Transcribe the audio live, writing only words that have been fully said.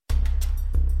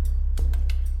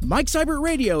Mike Seibert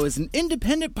Radio is an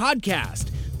independent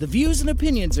podcast. The views and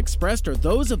opinions expressed are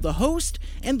those of the host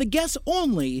and the guests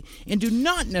only and do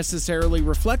not necessarily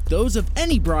reflect those of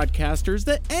any broadcasters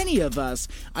that any of us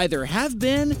either have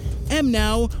been, am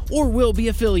now, or will be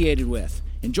affiliated with.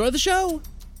 Enjoy the show!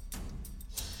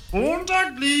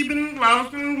 Montag lieben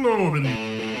draußen globen.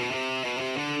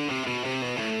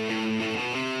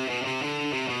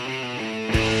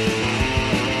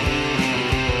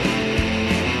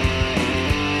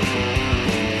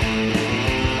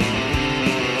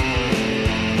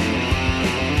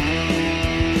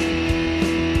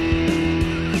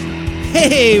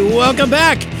 Hey, welcome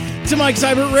back to Mike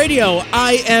Seibert Radio.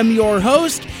 I am your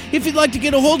host. If you'd like to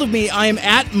get a hold of me, I am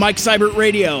at Mike Seibert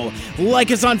Radio. Like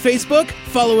us on Facebook,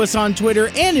 follow us on Twitter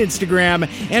and Instagram,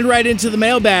 and write into the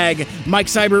mailbag,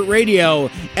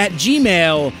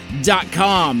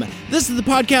 MikeSeibertRadio@gmail.com. This is the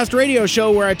podcast radio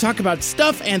show where I talk about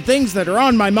stuff and things that are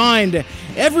on my mind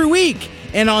every week.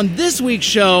 And on this week's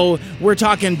show, we're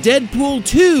talking Deadpool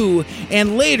 2,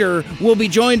 and later we'll be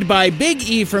joined by Big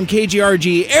E from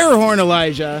KGRG, Air Horn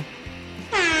Elijah.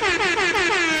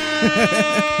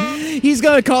 He's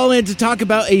going to call in to talk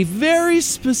about a very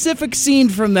specific scene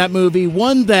from that movie,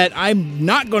 one that I'm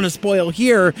not going to spoil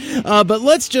here, but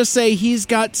let's just say he's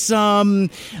got some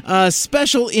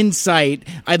special insight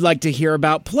I'd like to hear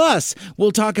about. Plus, we'll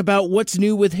talk about what's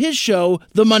new with his show,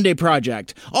 The Monday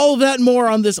Project. All of that and more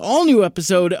on this all-new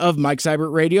episode of Mike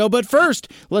Seibert Radio, but first,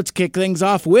 let's kick things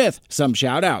off with some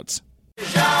shout-outs.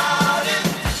 Shout it,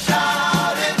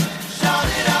 shout it, shout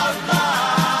it out loud.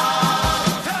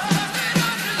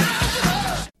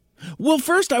 Well,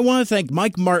 first, I want to thank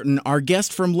Mike Martin, our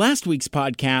guest from last week's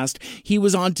podcast. He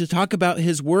was on to talk about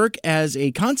his work as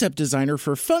a concept designer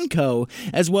for Funko,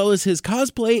 as well as his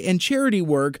cosplay and charity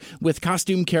work with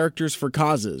costume characters for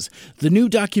causes. The new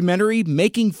documentary,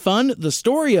 Making Fun, The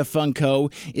Story of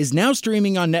Funko, is now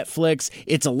streaming on Netflix.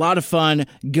 It's a lot of fun.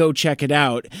 Go check it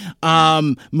out.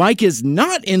 Mike is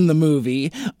not in the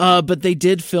movie, but they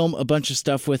did film a bunch of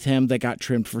stuff with him that got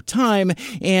trimmed for time,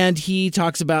 and he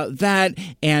talks about that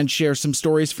and shares some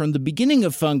stories from the beginning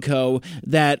of Funko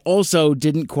that also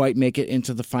didn't quite make it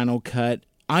into the final cut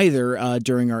either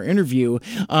during our interview,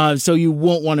 so you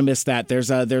won't want to miss that. There's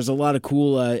a lot of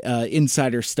cool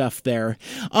insider stuff there.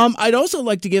 I'd also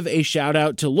like to give a shout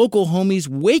out to local homies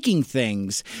Waking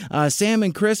Things. Sam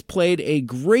and Chris played a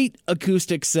great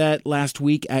acoustic set last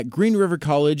week at Green River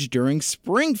College during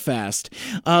Springfest.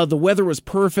 The weather was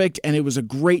perfect, and it was a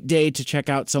great day to check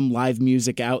out some live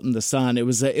music out in the sun. It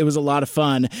was a lot of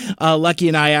fun. Lucky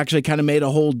and I actually kind of made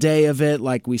a whole day of it.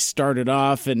 Like, we started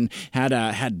off and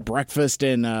had breakfast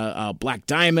in Black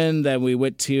Diamond. Then we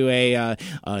went to a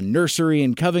nursery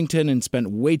in Covington and spent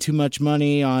way too much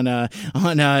money on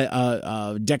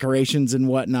decorations and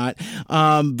whatnot.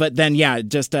 But then,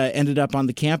 just ended up on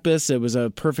the campus. It was a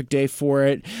perfect day for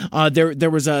it. There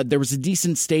was a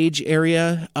decent stage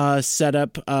area set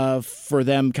up for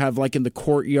them, kind of like in the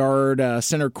courtyard,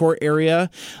 center court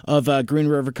area of Green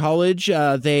River College.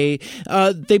 They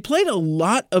played a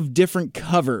lot of different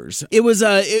covers. It was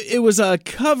a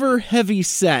cover heavy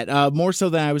set, more so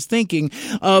than I was thinking,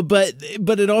 but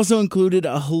it also included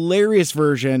a hilarious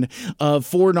version of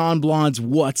Four Non-Blondes'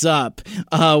 What's Up,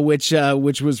 which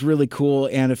was really cool,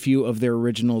 and a few of their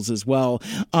originals as well.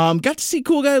 Got to see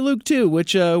Cool Guy Luke too,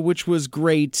 which was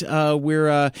great.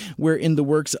 We're in the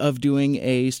works of doing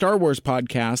a Star Wars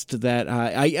podcast that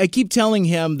I keep telling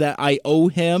him that I owe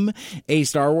him a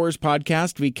Star Wars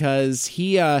podcast because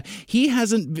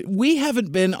we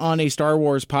haven't been on a Star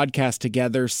Wars podcast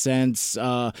together since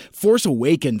Force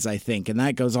Awakens, I think, and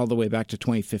that goes all the way back to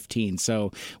 2015.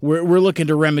 So we're looking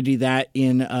to remedy that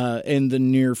in the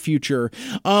near future.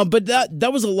 But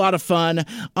that was a lot of fun.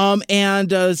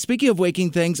 And speaking of Waking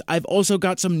Things, I've also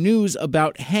got some news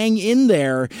about Hang In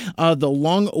There, the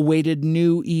long-awaited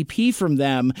new EP from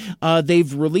them.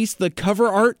 They've released the cover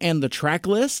art and the track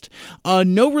list.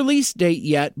 No release date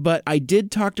yet, but I did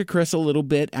talk to Chris a little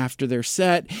bit after their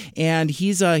set, and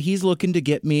he's looking to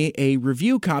get me a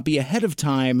review copy ahead of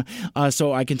time,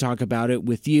 so I can talk about it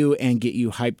with you and get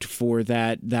you hyped for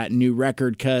that new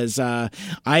record, because my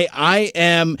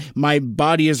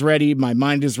body is ready, my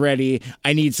mind is ready.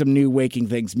 I need some new Waking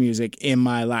Things music in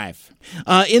my life.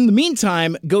 In the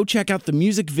meantime, go check out the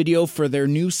music video for their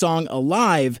new song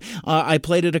Alive. I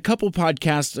played it a couple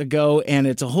podcasts ago, and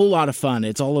it's a whole lot of fun.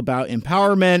 It's all about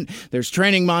empowerment. There's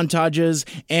training montages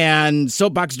and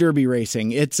soapbox derby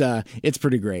racing. It's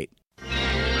pretty great.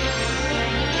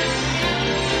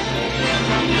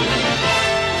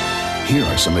 Here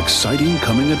are some exciting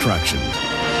coming attractions.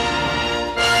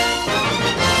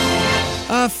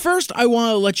 first, I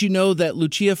want to let you know that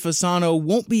Lucia Fasano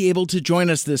won't be able to join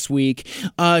us this week.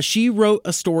 She wrote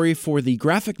a story for the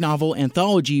graphic novel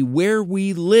anthology Where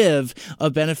We Live, a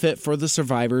benefit for the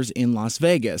survivors in Las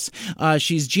Vegas.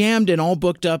 She's jammed and all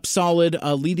booked up solid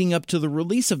leading up to the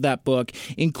release of that book,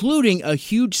 including a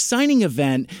huge signing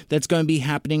event that's going to be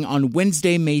happening on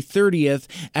Wednesday, May 30th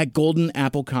at Golden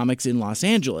Apple Comics in Los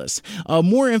Angeles.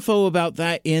 More info about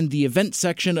that in the event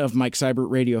section of Mike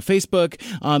Seibert Radio Facebook,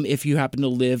 if you happen to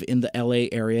live in the LA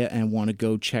area and want to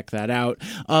go check that out.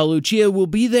 Lucia will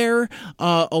be there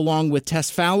along with Tess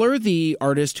Fowler, the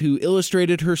artist who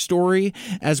illustrated her story,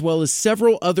 as well as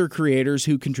several other creators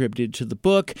who contributed to the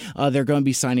book. They're going to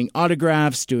be signing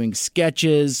autographs, doing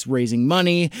sketches, raising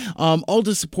money, all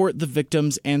to support the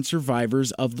victims and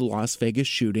survivors of the Las Vegas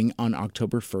shooting on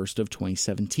October 1st of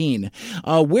 2017.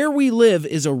 Where We Live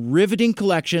is a riveting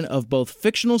collection of both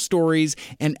fictional stories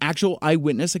and actual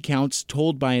eyewitness accounts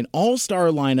told by an all-star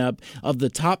lineup of the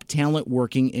top talent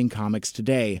working in comics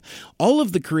today. All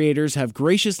of the creators have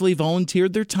graciously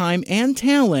volunteered their time and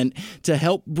talent to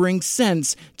help bring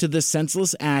sense to the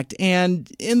senseless act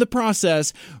and, in the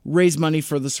process, raise money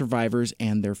for the survivors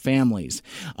and their families.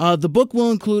 The book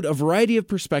will include a variety of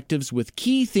perspectives with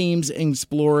key themes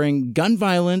exploring gun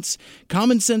violence,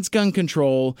 common sense gun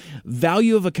control,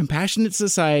 value of a compassionate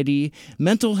society,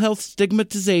 mental health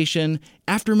stigmatization,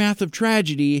 aftermath of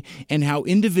tragedy, and how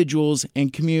individuals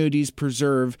and communities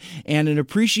preserve and an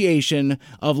appreciation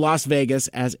of Las Vegas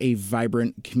as a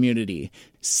vibrant community.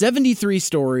 73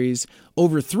 stories,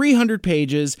 over 300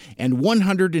 pages, and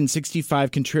 165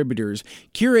 contributors,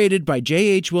 curated by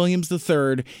J.H. Williams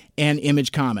III and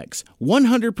Image Comics.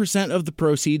 100% of the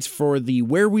proceeds for the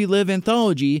Where We Live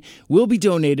anthology will be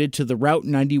donated to the Route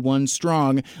 91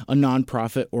 Strong, a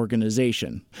nonprofit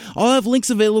organization. I'll have links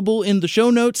available in the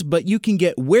show notes, but you can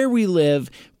get Where We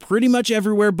Live pretty much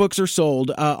everywhere books are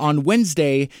sold on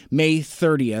Wednesday, May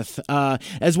 30th,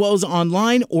 as well as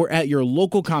online or at your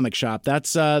local comic shop.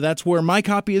 That's where my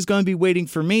copy is going to be waiting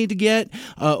for me to get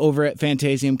over at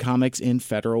Fantasium Comics in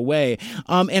Federal Way.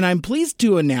 And I'm pleased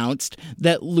to announce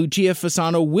that Lucia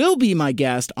Fasano will be my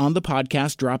guest on the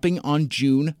podcast dropping on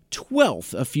June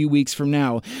 12th, a few weeks from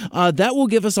now. That will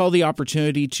give us all the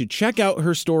opportunity to check out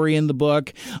her story in the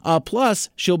book. Plus,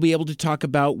 she'll be able to talk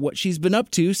about what she's been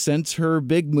up to since her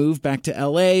big move back to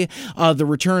LA, the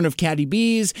return of Caddy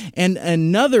Bees, and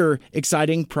another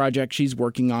exciting project she's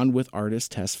working on with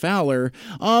artist Tess Fowler,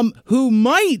 who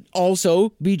might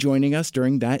also be joining us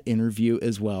during that interview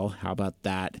as well. How about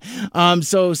that?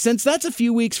 So since that's a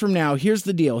few weeks from now, here's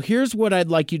the deal. Here's what I'd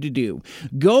like you to do.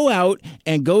 Go out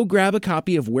and go grab a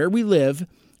copy of Where We Live.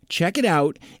 Check it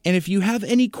out, and if you have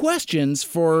any questions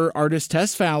for artist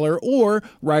Tess Fowler or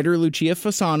writer Lucia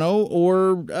Fasano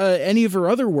or any of her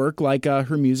other work like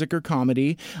her music or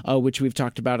comedy, which we've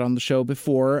talked about on the show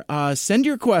before, send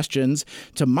your questions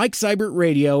to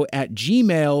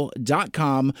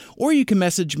MikeSeibertRadio@gmail.com, or you can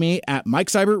message me at Mike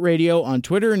Seibert Radio on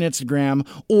Twitter and Instagram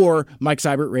or Mike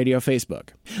Seibert Radio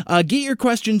Facebook. Get your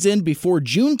questions in before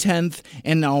June 10th,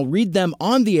 and I'll read them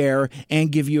on the air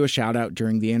and give you a shout out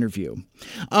during the interview.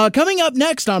 Coming up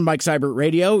next on Mike Seibert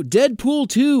Radio, Deadpool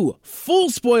 2, full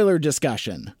spoiler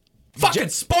discussion. Fucking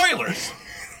spoilers!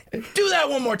 Do that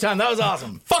one more time. That was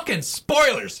awesome. Fucking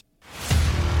spoilers!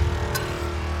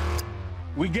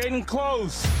 We getting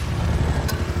close.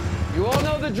 You all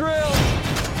know the drill.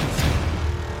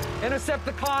 Intercept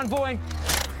the convoy.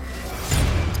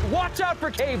 Watch out for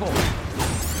Cable.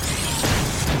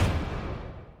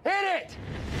 Hit it!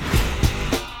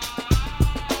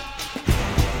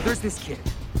 There's this kid.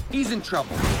 He's in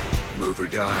trouble. Move or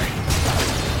die.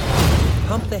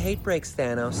 Pump the hate brakes,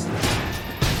 Thanos.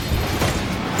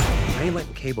 I ain't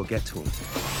letting Cable get to him.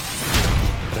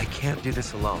 But I can't do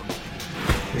this alone.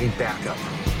 I need backup.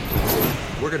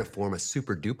 We're gonna form a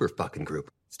super duper fucking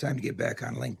group. It's time to get back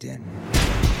on LinkedIn.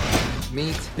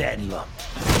 Meet Bedlam.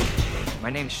 My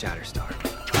name's Shatterstar.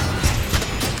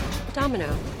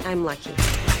 Domino, I'm Lucky.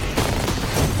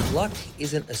 Luck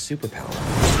isn't a superpower.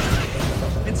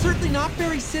 And certainly not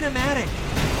very cinematic.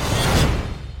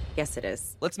 Yes, it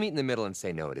is. Let's meet in the middle and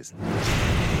say no, it isn't.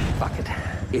 Fuck it.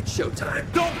 It's showtime.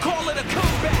 Don't call it a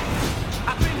comeback!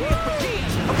 I've been here for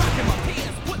years, I'm rocking my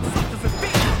pants, putting suckers in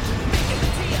fear, making the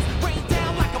tears rain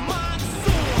down like a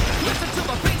monsoon. Listen to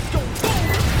the bass go boom.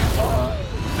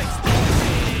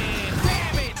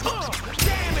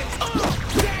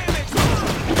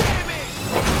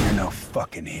 You're no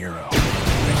fucking hero.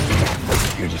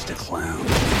 You're just a clown.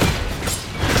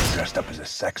 Dressed up as a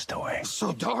sex toy.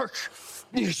 So dark.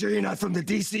 You sure you're not from the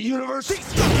DC universe?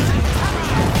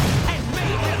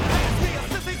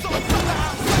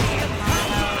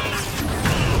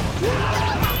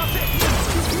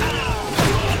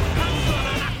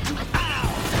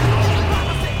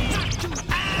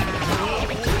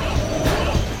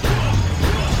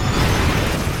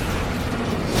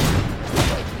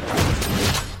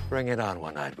 Bring it on,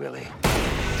 One-Eyed Willie.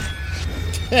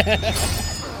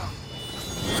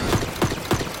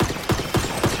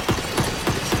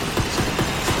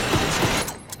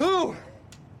 Ooh!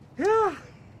 Yeah!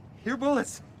 Your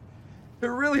bullets.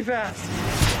 They're really fast.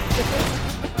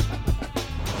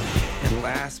 And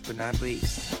last but not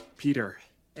least, Peter.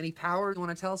 any power you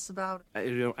want to tell us about? I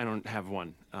don't have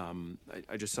one.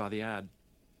 I just saw the ad.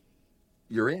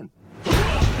 You're in.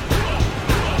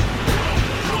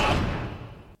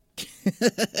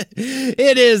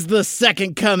 It is the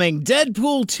second coming,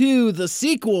 Deadpool 2, the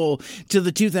sequel to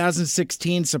the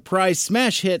 2016 surprise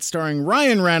smash hit starring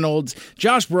Ryan Reynolds,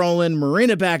 Josh Brolin,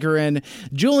 Marina Baccarin,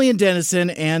 Julian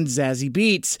Dennison, and Zazie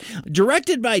Beetz.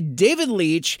 Directed by David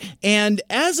Leitch, and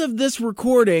as of this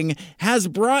recording, has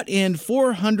brought in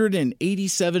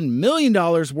 $487 million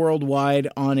worldwide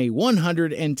on a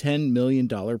 $110 million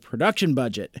production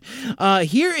budget.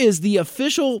 Here is the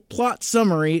official plot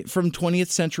summary from 20th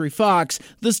Century Fox,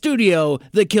 the studio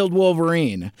that killed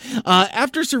Wolverine.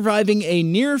 After surviving a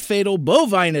near-fatal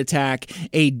bovine attack,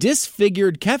 a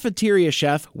disfigured cafeteria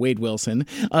chef, Wade Wilson,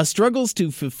 struggles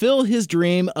to fulfill his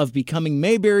dream of becoming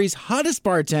Mayberry's hottest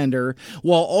bartender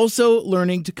while also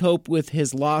learning to cope with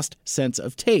his lost sense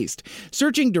of taste.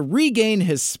 Searching to regain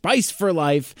his spice for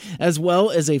life, as well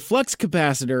as a flux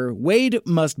capacitor, Wade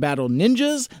must battle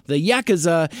ninjas, the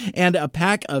Yakuza, and a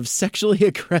pack of sexually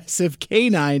aggressive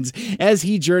canines as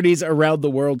he journeys around the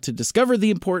world to discover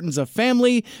the importance of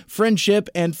family, friendship,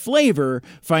 and flavor,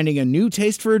 finding a new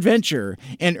taste for adventure,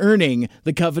 and earning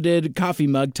the coveted coffee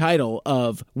mug title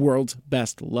of World's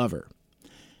Best Lover.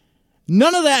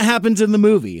 None of that happens in the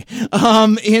movie.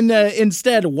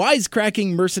 Instead,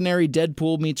 wisecracking mercenary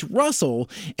Deadpool meets Russell,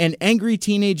 an angry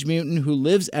teenage mutant who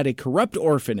lives at a corrupt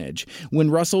orphanage. When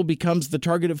Russell becomes the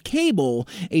target of Cable,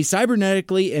 a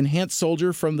cybernetically enhanced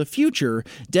soldier from the future,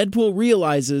 Deadpool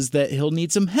realizes that he'll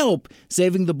need some help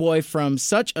saving the boy from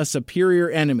such a superior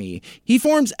enemy. He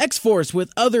forms X-Force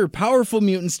with other powerful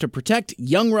mutants to protect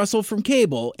young Russell from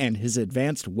Cable and his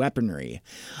advanced weaponry.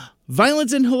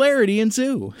 Violence and hilarity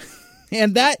ensue.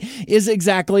 And that is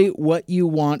exactly what you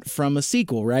want from a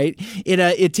sequel, right?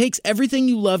 It takes everything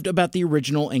you loved about the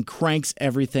original and cranks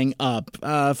everything up,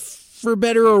 for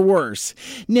better or worse.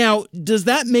 Now, does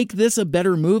that make this a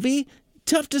better movie?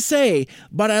 Tough to say,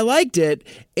 but I liked it,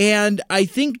 and I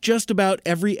think just about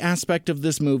every aspect of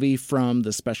this movie, from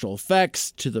the special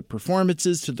effects to the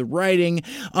performances to the writing,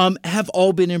 have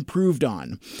all been improved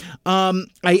on.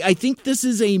 I think this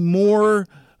is a more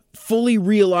fully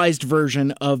realized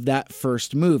version of that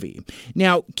first movie.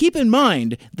 Now, keep in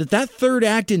mind that third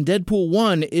act in Deadpool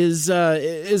 1 is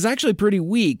actually pretty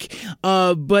weak,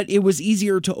 but it was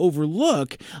easier to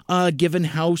overlook given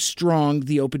how strong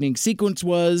the opening sequence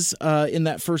was in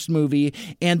that first movie,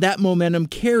 and that momentum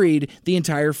carried the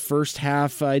entire first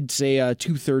half, I'd say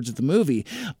 2/3 of the movie.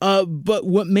 But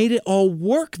what made it all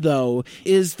work, though,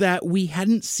 is that we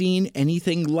hadn't seen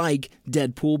anything like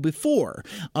Deadpool before,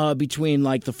 between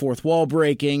like the fourth wall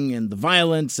breaking and the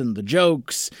violence and the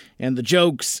jokes and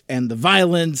the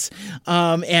violence,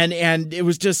 and it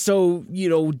was just so,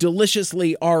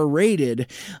 deliciously R-rated,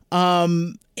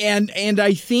 and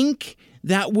I think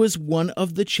that was one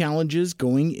of the challenges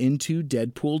going into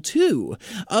Deadpool 2.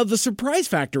 The surprise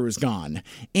factor was gone,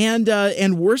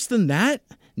 and worse than that,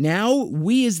 now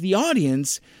we as the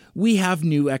audience, we have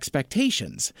new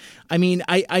expectations. I mean,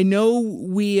 I know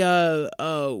we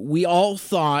all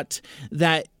thought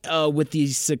that with the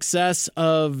success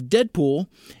of Deadpool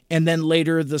and then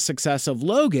later the success of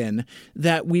Logan,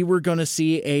 that we were going to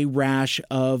see a rash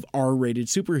of R-rated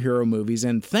superhero movies.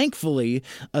 And thankfully,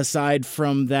 aside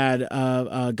from that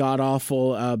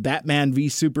god-awful Batman v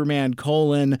Superman :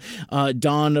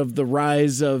 Dawn of the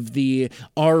Rise of the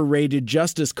R-rated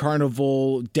Justice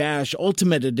Carnival -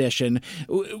 Ultimate Edition,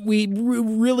 we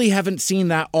really haven't seen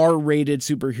that R-rated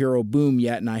superhero boom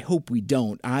yet, and I hope we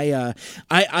don't. I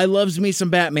loves me some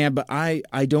Batman, but I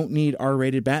don't need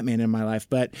R-rated Batman in my life.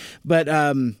 But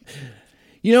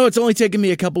it's only taken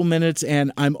me a couple minutes,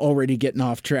 and I'm already getting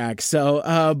off track.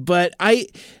 So, but I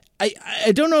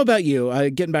don't know about you,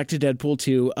 getting back to Deadpool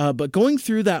 2, but going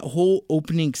through that whole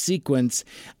opening sequence,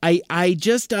 I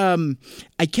just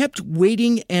I kept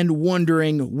waiting and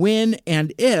wondering when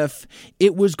and if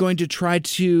it was going to try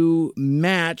to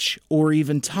match or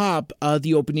even top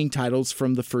the opening titles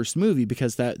from the first movie,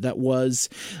 because that was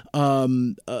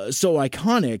so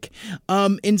iconic.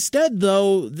 Instead,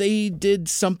 though, they did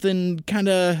something kind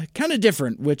of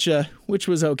different, which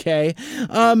was okay.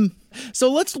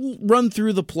 So let's run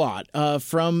through the plot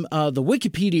from the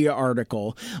Wikipedia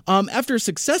article. After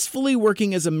successfully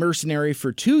working as a mercenary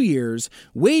for 2 years,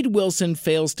 Wade Wilson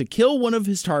fails to kill one of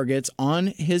his targets on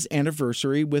his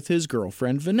anniversary with his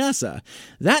girlfriend Vanessa.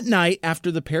 That night,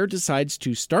 after the pair decides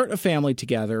to start a family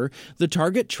together, the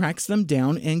target tracks them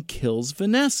down and kills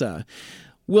Vanessa.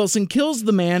 Wilson kills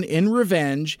the man in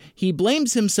revenge. He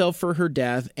blames himself for her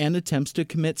death and attempts to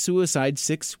commit suicide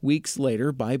 6 weeks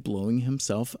later by blowing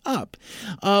himself up.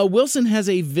 Wilson has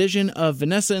a vision of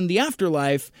Vanessa in the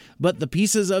afterlife, but the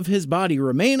pieces of his body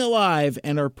remain alive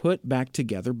and are put back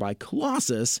together by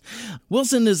Colossus.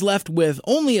 Wilson is left with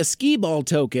only a skee ball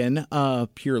token,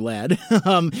 pure lead,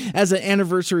 as an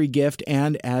anniversary gift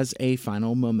and as a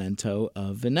final memento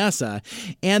of Vanessa.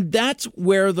 And that's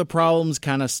where the problems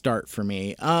kind of start for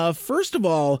me. First of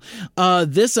all,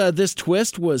 this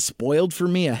twist was spoiled for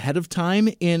me ahead of time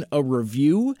in a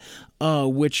review,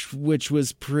 which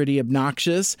was pretty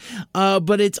obnoxious.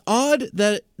 But it's odd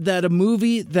that a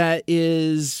movie that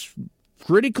is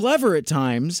pretty clever at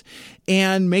times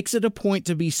and makes it a point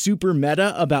to be super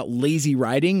meta about lazy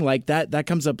writing, like that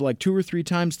comes up like 2 or 3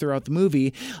 times throughout the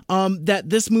movie, that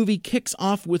this movie kicks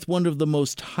off with one of the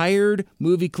most tired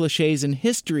movie cliches in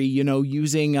history,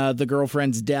 using the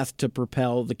girlfriend's death to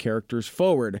propel the characters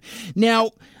forward. Now,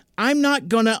 I'm not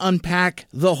going to unpack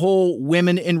the whole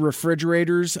women in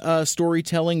refrigerators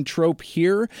storytelling trope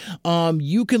here.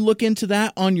 You can look into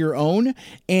that on your own,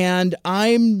 and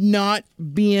I'm not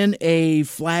being a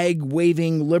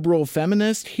flag-waving liberal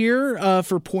feminist here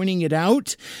for pointing it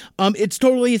out. It's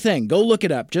totally a thing. Go look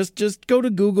it up. Just go to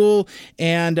Google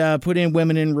and put in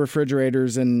women in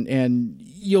refrigerators, and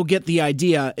you'll get the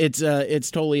idea. It's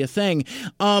totally a thing.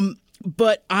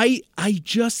 But I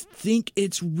just think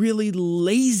it's really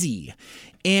lazy.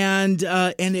 And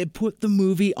it put the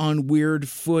movie on weird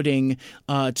footing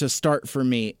to start for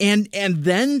me. And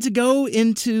then to go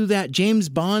into that James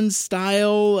Bond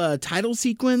style title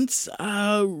sequence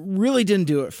really didn't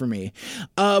do it for me.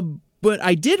 But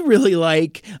I did really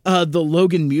like the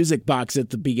Logan music box at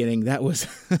the beginning. That was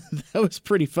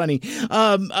pretty funny.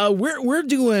 We're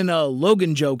doing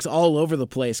Logan jokes all over the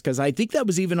place because I think that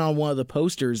was even on one of the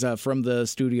posters from the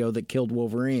studio that killed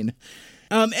Wolverine.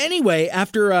 Anyway,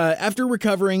 after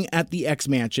recovering at the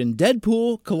X-Mansion,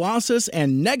 Deadpool, Colossus,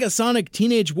 and Negasonic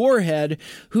Teenage Warhead,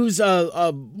 who's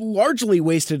largely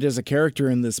wasted as a character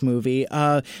in this movie,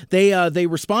 they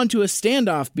respond to a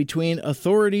standoff between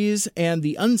authorities and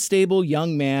the unstable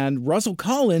young man Russell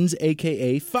Collins,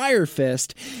 aka Fire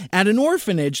Fist, at an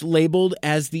orphanage labeled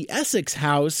as the Essex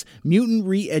House Mutant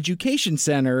Re-Education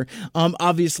Center.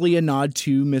 Obviously a nod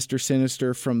to Mr.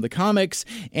 Sinister from the comics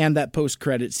and that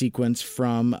post-credit sequence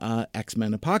from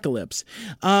X-Men Apocalypse.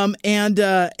 And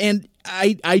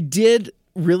I did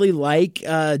really like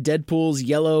Deadpool's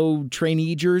yellow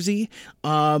trainee jersey.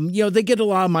 They get a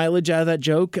lot of mileage out of that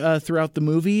joke throughout the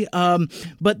movie.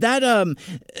 But that,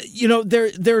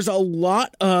 there's a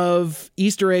lot of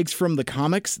Easter eggs from the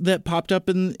comics that popped up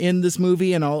in this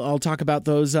movie, and I'll talk about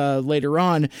those later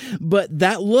on. But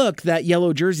that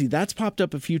yellow jersey, that's popped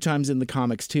up a few times in the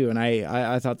comics too, and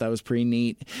I thought that was pretty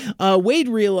neat. Wade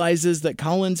realizes that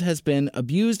Collins has been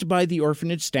abused by the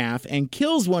orphanage staff and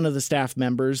kills one of the staff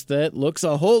members that looks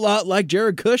a whole lot like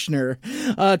Jared Kushner.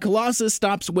 Colossus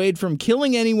stops Wade from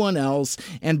killing anyone else,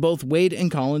 and both Wade and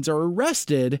Collins are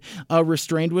arrested,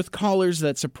 restrained with collars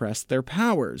that suppress their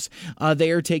powers.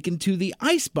 They are taken to the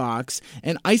Icebox,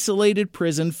 an isolated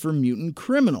prison for mutant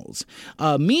criminals.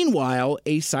 Meanwhile,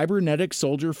 a cybernetic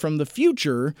soldier from the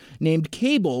future named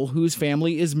Cable, whose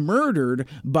family is murdered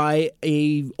by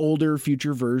a older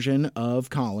future version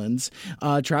of Collins,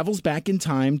 travels back in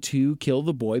time to kill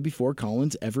the boy before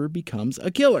Collins ever becomes a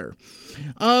killer.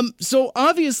 So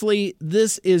obviously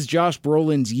this is Josh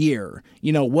Brolin's year,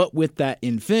 what with that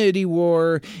Infinity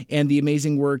War and the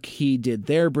amazing work he did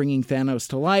there, bringing Thanos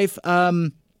to life.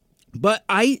 But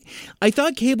I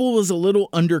thought Cable was a little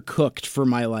undercooked for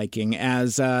my liking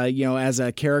as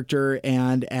a character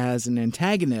and as an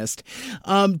antagonist.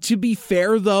 To be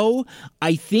fair, though,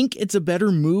 I think it's a better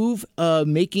move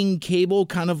making Cable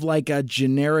kind of like a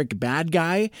generic bad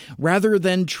guy rather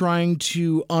than trying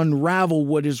to unravel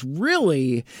what is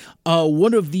really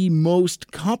one of the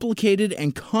most complicated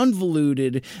and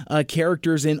convoluted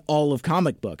characters in all of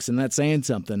comic books, and that's saying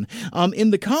something.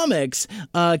 In the comics,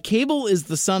 Cable is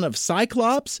the son of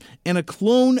Cyclops and a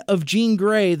clone of Jean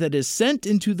Grey that is sent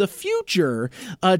into the future